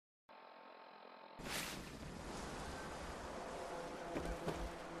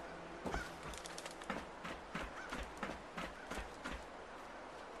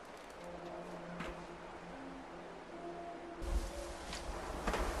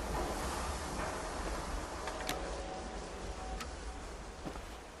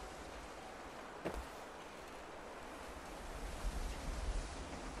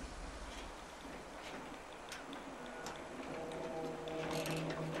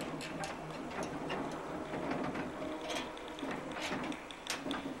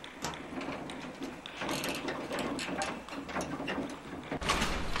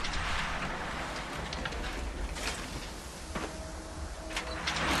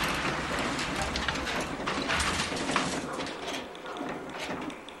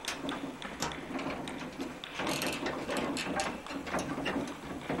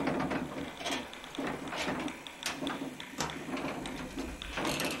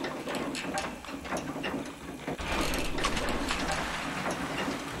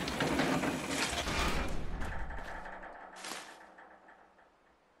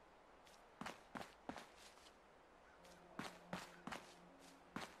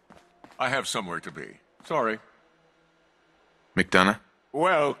I have somewhere to be. Sorry. McDonough?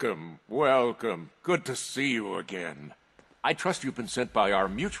 Welcome, welcome. Good to see you again. I trust you've been sent by our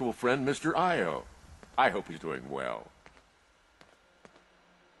mutual friend, Mr. Io. I hope he's doing well.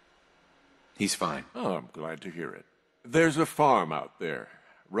 He's fine. Oh, I'm glad to hear it. There's a farm out there,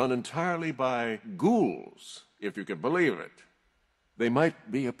 run entirely by ghouls, if you can believe it. They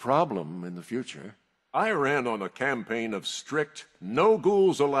might be a problem in the future. I ran on a campaign of strict, no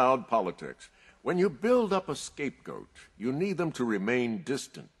ghouls allowed politics. When you build up a scapegoat, you need them to remain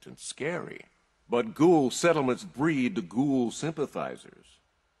distant and scary. But ghoul settlements breed ghoul sympathizers.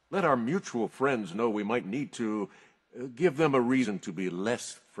 Let our mutual friends know we might need to give them a reason to be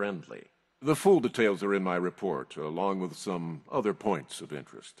less friendly. The full details are in my report, along with some other points of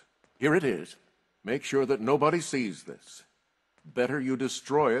interest. Here it is. Make sure that nobody sees this. Better you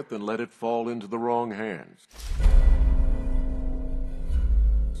destroy it than let it fall into the wrong hands.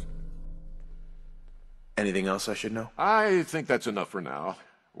 Anything else I should know? I think that's enough for now.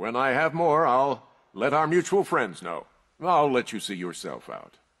 When I have more, I'll let our mutual friends know. I'll let you see yourself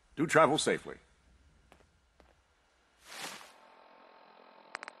out. Do travel safely.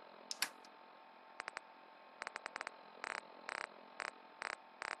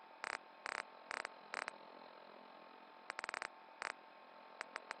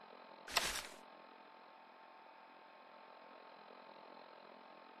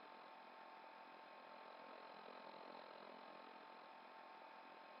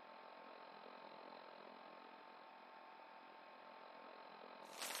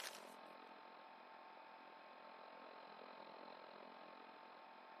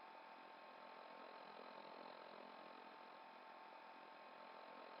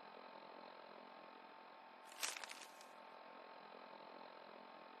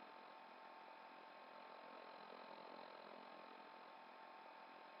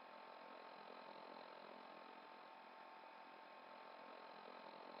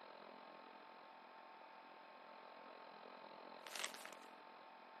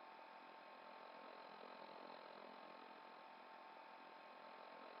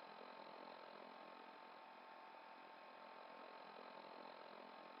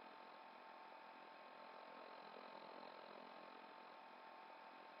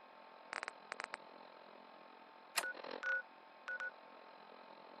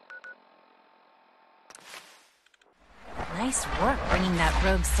 Nice work bringing that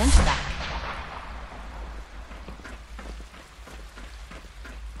rogue synth back.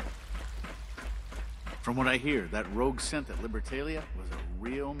 From what I hear, that rogue synth at Libertalia was a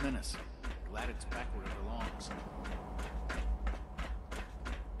real menace. Glad it's back where it belongs.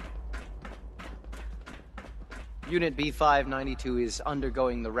 Unit B592 is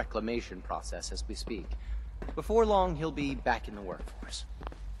undergoing the reclamation process as we speak. Before long, he'll be back in the workforce.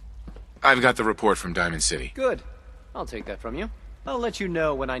 I've got the report from Diamond City. Good. I'll take that from you. I'll let you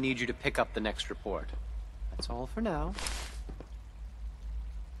know when I need you to pick up the next report. That's all for now.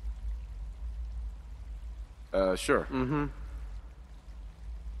 Sure. Mm-hmm.